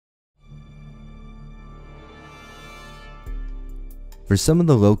For some of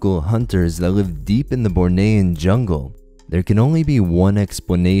the local hunters that live deep in the Bornean jungle, there can only be one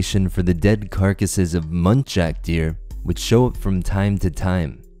explanation for the dead carcasses of Muntjac deer, which show up from time to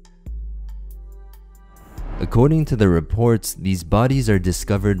time. According to the reports, these bodies are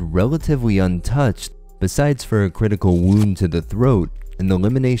discovered relatively untouched, besides for a critical wound to the throat and the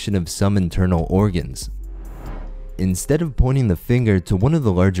elimination of some internal organs. Instead of pointing the finger to one of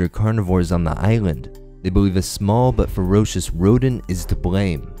the larger carnivores on the island, they believe a small but ferocious rodent is to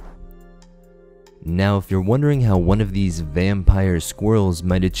blame. Now, if you're wondering how one of these vampire squirrels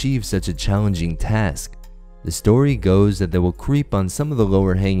might achieve such a challenging task, the story goes that they will creep on some of the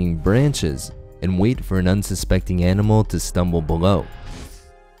lower hanging branches and wait for an unsuspecting animal to stumble below.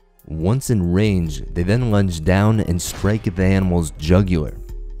 Once in range, they then lunge down and strike at the animal's jugular.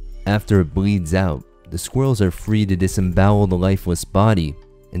 After it bleeds out, the squirrels are free to disembowel the lifeless body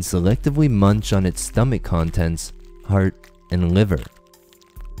and selectively munch on its stomach contents, heart, and liver.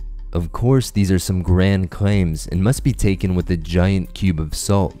 Of course, these are some grand claims and must be taken with a giant cube of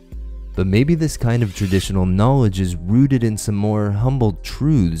salt, but maybe this kind of traditional knowledge is rooted in some more humble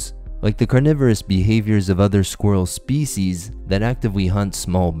truths, like the carnivorous behaviors of other squirrel species that actively hunt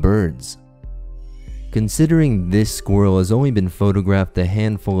small birds. Considering this squirrel has only been photographed a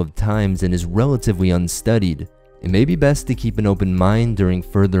handful of times and is relatively unstudied, it may be best to keep an open mind during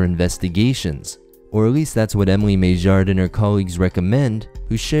further investigations, or at least that's what Mae Meijaard and her colleagues recommend,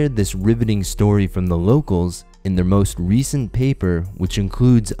 who shared this riveting story from the locals in their most recent paper, which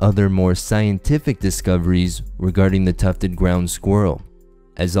includes other more scientific discoveries regarding the tufted ground squirrel.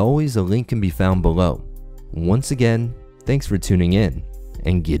 As always, a link can be found below. Once again, thanks for tuning in,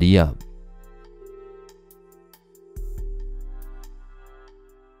 and giddy up.